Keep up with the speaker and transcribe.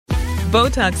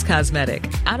Botox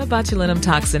Cosmetic, out of botulinum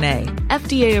toxin A,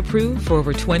 FDA approved for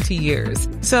over 20 years.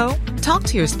 So, talk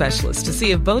to your specialist to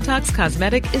see if Botox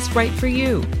Cosmetic is right for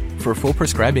you. For full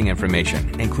prescribing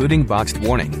information, including boxed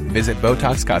warning, visit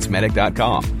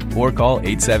BotoxCosmetic.com or call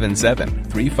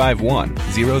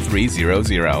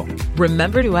 877-351-0300.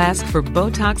 Remember to ask for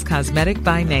Botox Cosmetic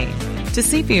by name. To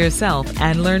see for yourself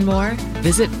and learn more,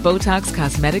 visit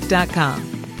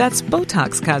BotoxCosmetic.com. That's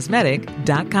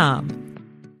BotoxCosmetic.com.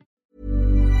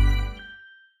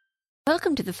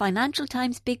 Welcome to the Financial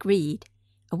Times Big Read,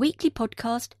 a weekly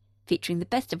podcast featuring the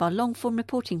best of our long-form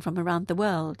reporting from around the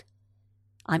world.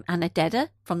 I'm Anna Dedder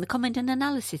from the Comment and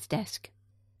Analysis Desk.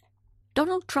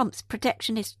 Donald Trump's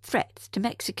protectionist threats to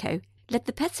Mexico led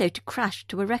the peso to crash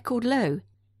to a record low,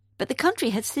 but the country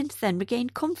has since then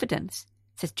regained confidence,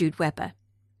 says Jude Webber.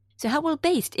 So how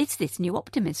well-based is this new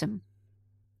optimism?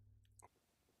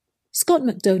 Scott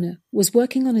McDonough was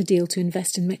working on a deal to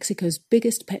invest in Mexico's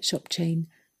biggest pet shop chain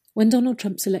when Donald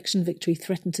Trump's election victory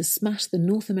threatened to smash the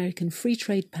North American Free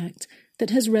Trade Pact that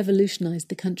has revolutionized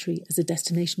the country as a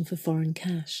destination for foreign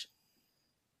cash.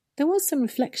 There was some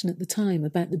reflection at the time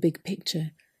about the big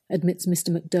picture, admits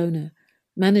Mr. McDonough,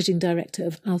 managing director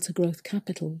of Alta Growth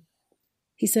Capital.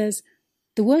 He says,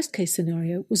 the worst-case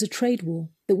scenario was a trade war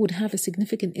that would have a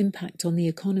significant impact on the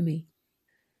economy.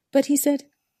 But he said,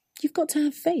 you've got to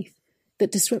have faith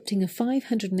that disrupting a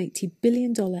 $580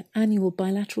 billion annual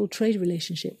bilateral trade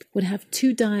relationship would have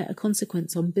too dire a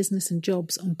consequence on business and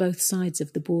jobs on both sides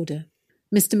of the border.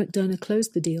 Mr. McDonough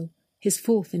closed the deal, his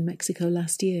fourth in Mexico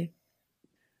last year.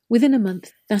 Within a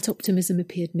month, that optimism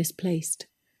appeared misplaced.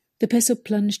 The peso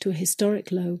plunged to a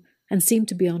historic low and seemed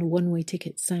to be on a one-way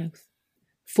ticket south.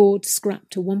 Ford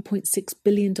scrapped a $1.6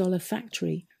 billion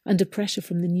factory under pressure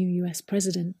from the new US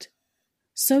president.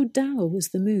 So dour was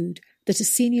the mood that a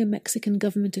senior Mexican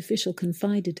government official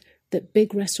confided that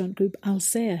big restaurant group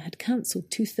Alsea had cancelled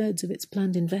 2/3 of its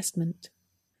planned investment.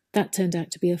 That turned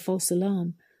out to be a false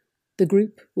alarm. The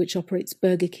group, which operates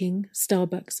Burger King,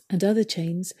 Starbucks and other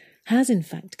chains, has in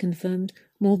fact confirmed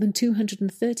more than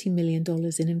 $230 million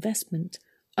in investment,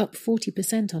 up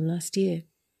 40% on last year.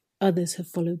 Others have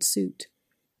followed suit.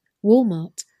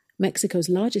 Walmart, Mexico's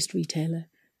largest retailer,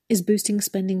 is boosting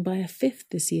spending by a fifth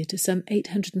this year to some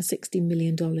 $860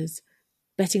 million,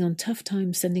 betting on tough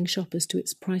times sending shoppers to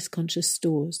its price-conscious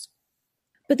stores.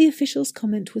 But the official's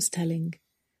comment was telling.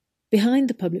 Behind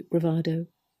the public bravado,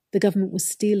 the government was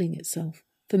steeling itself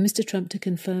for Mr. Trump to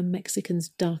confirm Mexicans'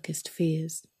 darkest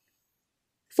fears.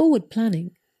 Forward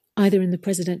planning, either in the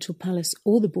presidential palace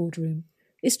or the boardroom,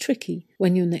 is tricky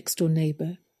when your next-door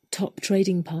neighbour, top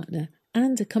trading partner,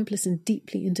 and accomplice in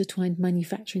deeply intertwined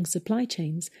manufacturing supply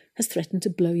chains has threatened to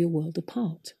blow your world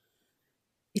apart.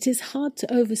 It is hard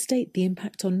to overstate the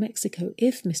impact on Mexico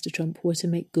if Mr. Trump were to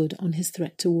make good on his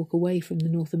threat to walk away from the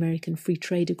North American Free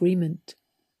Trade Agreement.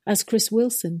 As Chris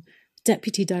Wilson,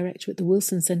 Deputy Director at the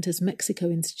Wilson Center's Mexico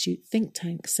Institute think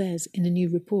tank, says in a new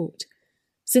report,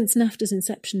 since NAFTA's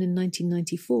inception in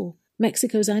 1994,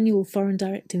 Mexico's annual foreign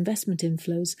direct investment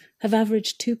inflows have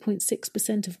averaged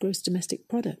 2.6% of gross domestic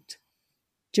product.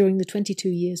 During the 22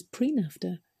 years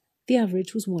pre-NAFTA, the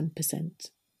average was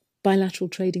 1%. Bilateral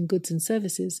trade in goods and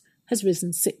services has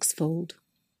risen sixfold.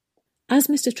 As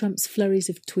Mr. Trump's flurries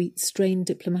of tweets strained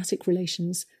diplomatic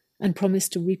relations and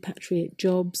promised to repatriate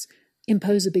jobs,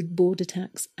 impose a big border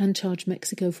tax and charge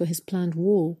Mexico for his planned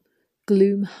wall,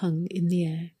 gloom hung in the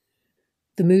air.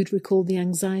 The mood recalled the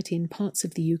anxiety in parts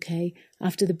of the UK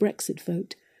after the Brexit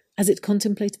vote, as it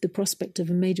contemplated the prospect of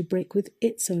a major break with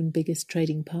its own biggest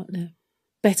trading partner.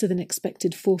 Better than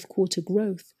expected fourth-quarter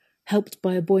growth, helped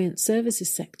by a buoyant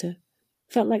services sector,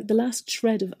 felt like the last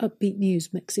shred of upbeat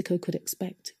news Mexico could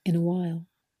expect in a while.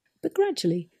 But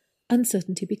gradually,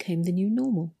 uncertainty became the new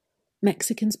normal.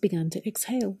 Mexicans began to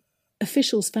exhale.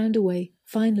 Officials found a way,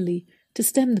 finally, to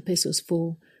stem the peso's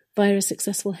fall via a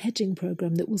successful hedging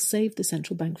program that will save the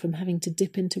central bank from having to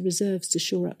dip into reserves to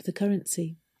shore up the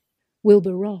currency.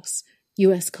 Wilbur Ross,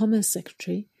 US Commerce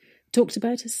Secretary, talked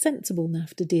about a sensible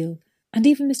NAFTA deal, and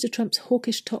even Mr. Trump's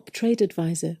hawkish top trade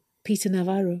advisor, Peter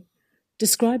Navarro,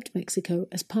 described Mexico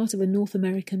as part of a North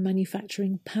American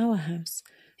manufacturing powerhouse,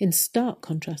 in stark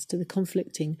contrast to the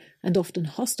conflicting and often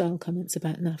hostile comments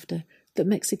about NAFTA that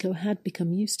Mexico had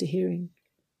become used to hearing.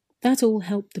 That all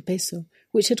helped the peso,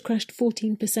 which had crashed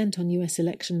 14% on US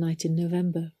election night in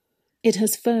November. It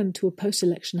has firmed to a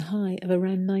post-election high of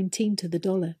around 19 to the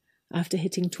dollar, after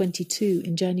hitting 22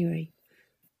 in January.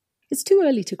 It's too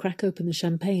early to crack open the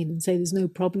champagne and say there's no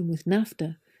problem with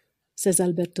NAFTA, says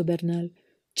Alberto Bernal,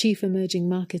 Chief Emerging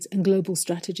Market and Global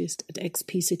Strategist at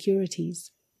XP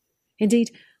Securities.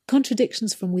 Indeed,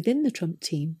 contradictions from within the Trump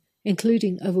team,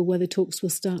 including over whether talks will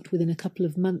start within a couple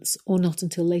of months or not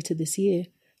until later this year,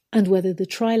 and whether the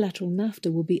trilateral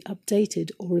NAFTA will be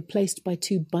updated or replaced by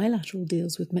 2 bilateral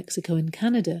deals with Mexico and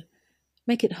Canada,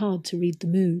 make it hard to read the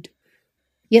mood.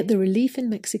 Yet the relief in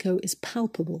Mexico is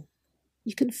palpable.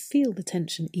 You can feel the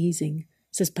tension easing,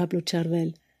 says Pablo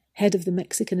Charvel, head of the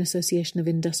Mexican Association of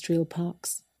Industrial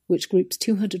Parks, which groups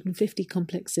 250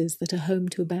 complexes that are home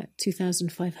to about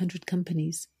 2,500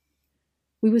 companies.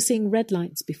 We were seeing red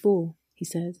lights before, he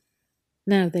said.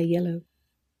 Now they're yellow.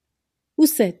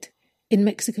 Uset, in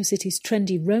Mexico City's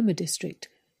trendy Roma district,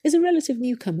 is a relative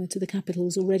newcomer to the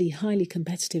capital's already highly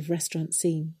competitive restaurant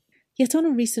scene. Yet on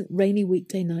a recent rainy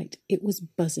weekday night, it was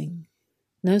buzzing.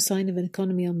 No sign of an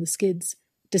economy on the skids,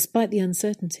 despite the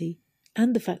uncertainty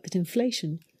and the fact that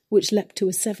inflation, which leapt to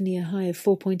a 7-year high of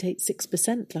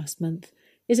 4.86% last month,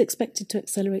 is expected to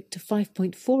accelerate to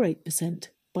 5.48%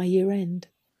 by year-end.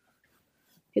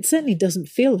 It certainly doesn't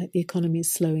feel like the economy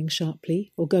is slowing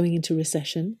sharply or going into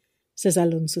recession, says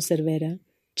Alonso Cervera,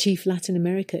 chief Latin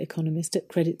America economist at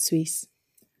Credit Suisse.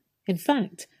 In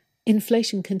fact,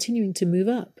 inflation continuing to move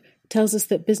up tells us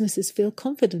that businesses feel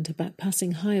confident about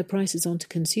passing higher prices on to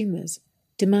consumers.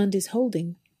 Demand is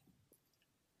holding.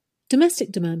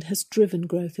 Domestic demand has driven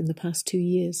growth in the past 2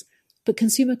 years, but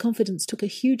consumer confidence took a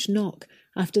huge knock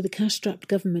after the cash-strapped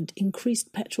government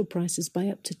increased petrol prices by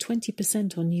up to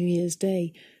 20% on New Year's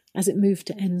Day as it moved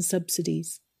to end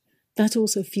subsidies. That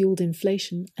also fueled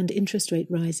inflation and interest rate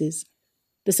rises.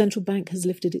 The central bank has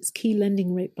lifted its key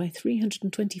lending rate by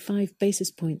 325 basis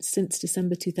points since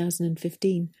December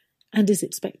 2015 and is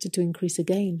expected to increase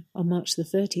again on March the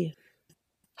 30th.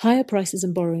 Higher prices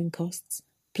and borrowing costs,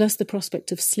 plus the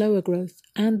prospect of slower growth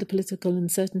and the political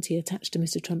uncertainty attached to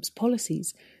Mr. Trump's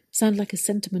policies, sound like a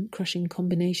sentiment-crushing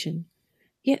combination.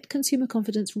 Yet consumer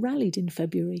confidence rallied in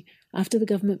February after the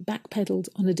government backpedaled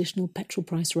on additional petrol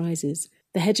price rises,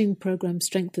 the hedging program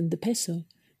strengthened the peso,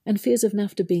 and fears of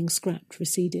NAFTA being scrapped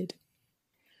receded.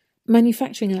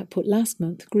 Manufacturing output last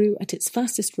month grew at its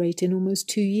fastest rate in almost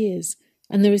 2 years,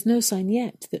 and there is no sign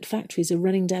yet that factories are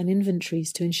running down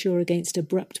inventories to ensure against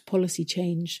abrupt policy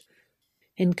change.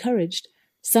 Encouraged,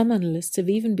 some analysts have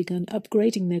even begun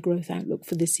upgrading their growth outlook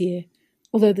for this year,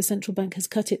 although the central bank has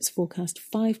cut its forecast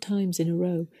 5 times in a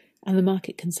row, and the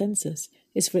market consensus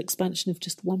is for expansion of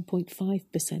just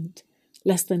 1.5%,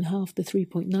 less than half the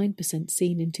 3.9%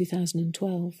 seen in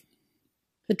 2012.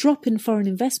 A drop in foreign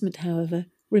investment, however,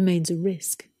 remains a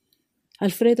risk.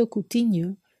 Alfredo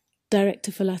Coutinho,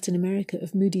 Director for Latin America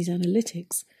of Moody's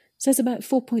Analytics, says about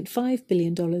 $4.5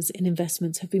 billion in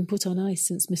investments have been put on ice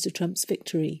since Mr. Trump's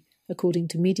victory, according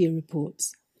to media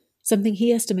reports, something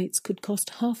he estimates could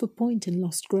cost 0.5 point in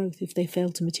lost growth if they fail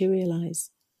to materialise.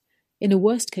 In a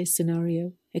worst-case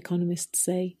scenario, economists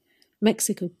say,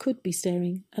 Mexico could be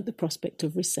staring at the prospect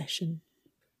of recession.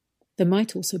 There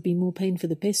might also be more pain for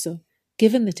the peso,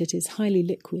 given that it is highly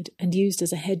liquid and used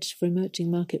as a hedge for emerging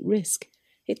market risk.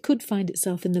 It could find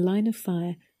itself in the line of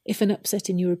fire if an upset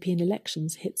in European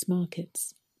elections hits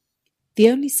markets. The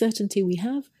only certainty we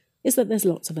have is that there's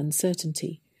lots of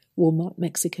uncertainty, Walmart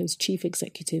Mexico's chief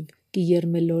executive,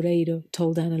 Guillermo Loureiro,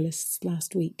 told analysts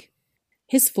last week.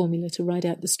 His formula to ride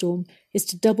out the storm is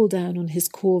to double down on his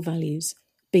core values,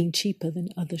 being cheaper than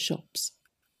other shops.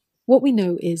 What we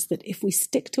know is that if we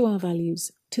stick to our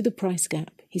values, to the price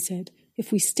gap, he said,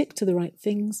 if we stick to the right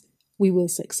things, we will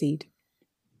succeed.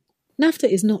 NAFTA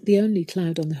is not the only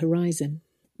cloud on the horizon.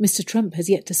 Mr. Trump has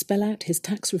yet to spell out his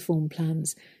tax reform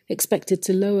plans, expected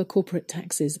to lower corporate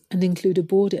taxes and include a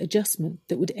border adjustment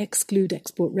that would exclude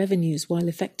export revenues while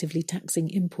effectively taxing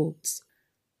imports.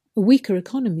 A weaker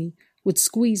economy would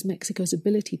squeeze Mexico's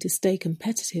ability to stay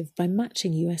competitive by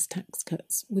matching US tax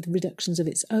cuts with reductions of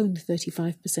its own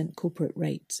 35% corporate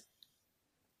rates.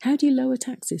 How do you lower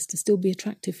taxes to still be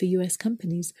attractive for US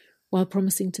companies while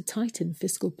promising to tighten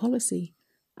fiscal policy?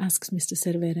 Asks Mr.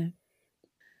 Cervera.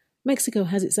 Mexico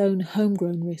has its own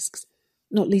homegrown risks,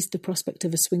 not least the prospect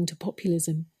of a swing to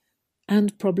populism,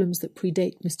 and problems that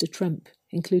predate Mr. Trump,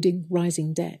 including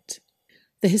rising debt.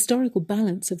 The historical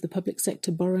balance of the public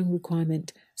sector borrowing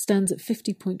requirement stands at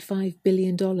 $50.5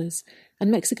 billion,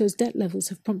 and Mexico's debt levels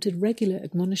have prompted regular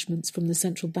admonishments from the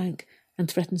central bank and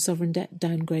threatened sovereign debt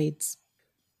downgrades.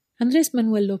 Andrés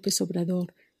Manuel López Obrador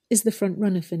is the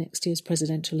front-runner for next year's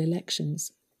presidential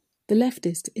elections. The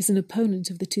leftist is an opponent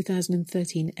of the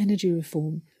 2013 energy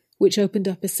reform, which opened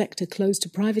up a sector closed to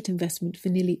private investment for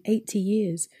nearly 80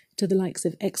 years to the likes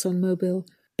of ExxonMobil,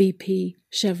 BP,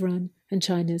 Chevron, and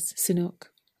China's Sinopec.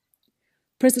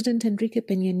 President Enrique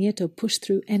Peña Nieto pushed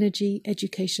through energy,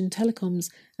 education, telecoms,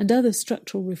 and other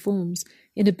structural reforms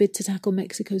in a bid to tackle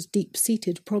Mexico's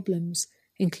deep-seated problems,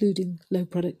 including low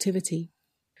productivity.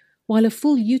 While a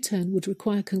full U-turn would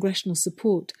require congressional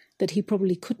support that he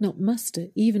probably could not muster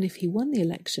even if he won the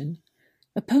election,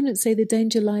 opponents say the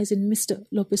danger lies in Mr.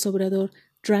 López Obrador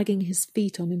dragging his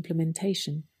feet on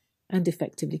implementation and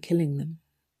effectively killing them.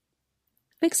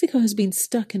 Mexico has been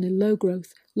stuck in a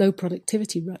low-growth,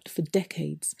 low-productivity rut for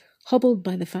decades, hobbled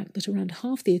by the fact that around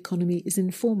half the economy is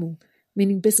informal,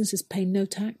 meaning businesses pay no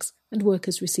tax and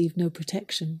workers receive no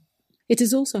protection. It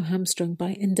is also hamstrung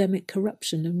by endemic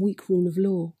corruption and weak rule of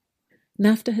law.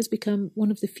 NAFTA has become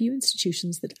one of the few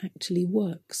institutions that actually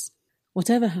works.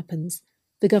 Whatever happens,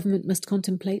 the government must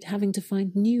contemplate having to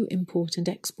find new import and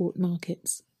export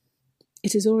markets.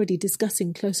 It is already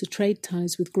discussing closer trade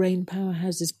ties with grain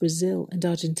powerhouses Brazil and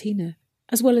Argentina,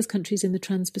 as well as countries in the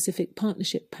Trans-Pacific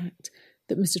Partnership Pact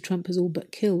that Mr. Trump has all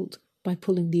but killed by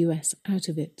pulling the US out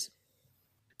of it.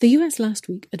 The US last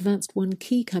week advanced one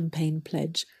key campaign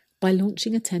pledge by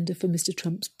launching a tender for Mr.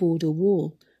 Trump's border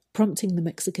wall, prompting the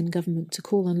Mexican government to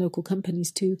call on local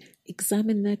companies to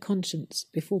examine their conscience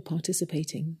before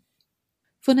participating.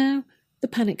 For now, the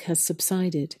panic has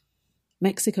subsided.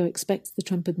 Mexico expects the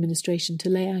Trump administration to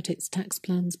lay out its tax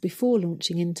plans before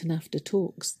launching into NAFTA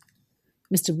talks.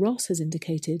 Mr. Ross has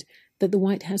indicated that the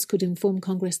White House could inform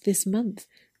Congress this month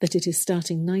that it is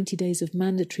starting 90 days of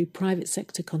mandatory private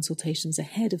sector consultations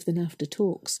ahead of the NAFTA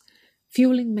talks,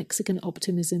 fueling Mexican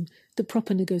optimism that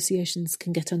proper negotiations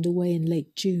can get underway in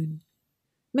late June.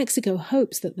 Mexico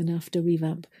hopes that the NAFTA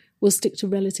revamp will stick to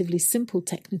relatively simple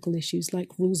technical issues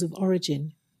like rules of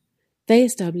origin. They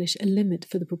establish a limit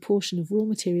for the proportion of raw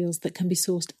materials that can be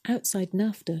sourced outside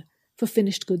NAFTA for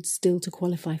finished goods still to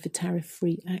qualify for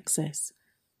tariff-free access,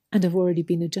 and have already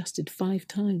been adjusted 5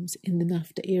 times in the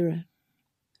NAFTA era.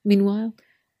 Meanwhile,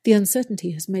 the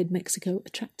uncertainty has made Mexico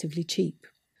attractively cheap.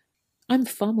 I'm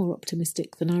far more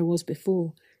optimistic than I was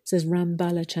before, says Ram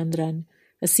Balachandran,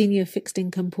 a senior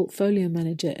fixed-income portfolio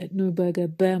manager at Neuberger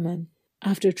Berman,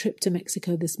 after a trip to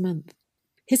Mexico this month.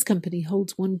 His company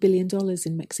holds $1 billion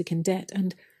in Mexican debt,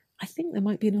 and I think there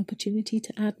might be an opportunity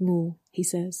to add more, he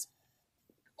says.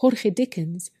 Jorge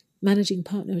Dickens, managing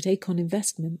partner at Aecon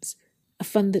Investments, a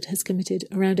fund that has committed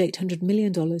around $800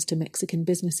 million to Mexican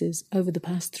businesses over the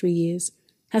past 3 years,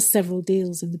 has several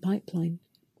deals in the pipeline.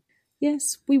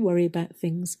 Yes, we worry about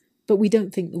things, but we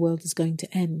don't think the world is going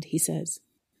to end, he says.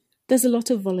 There's a lot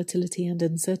of volatility and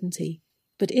uncertainty,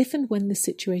 but if and when this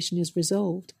situation is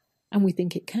resolved, and we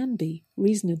think it can be,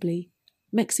 reasonably,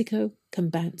 Mexico can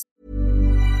bounce.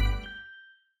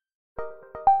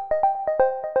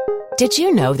 Did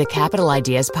you know the Capital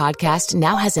Ideas podcast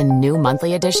now has a new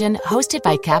monthly edition hosted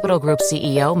by Capital Group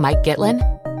CEO Mike Gitlin?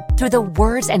 Through the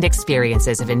words and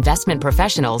experiences of investment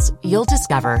professionals, you'll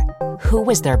discover who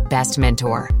was their best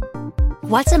mentor,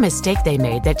 what's a mistake they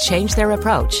made that changed their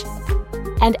approach,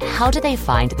 and how do they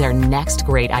find their next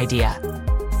great idea.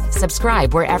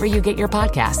 Subscribe wherever you get your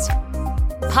podcasts.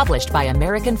 Published by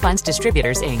American Funds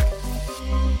Distributors, Inc.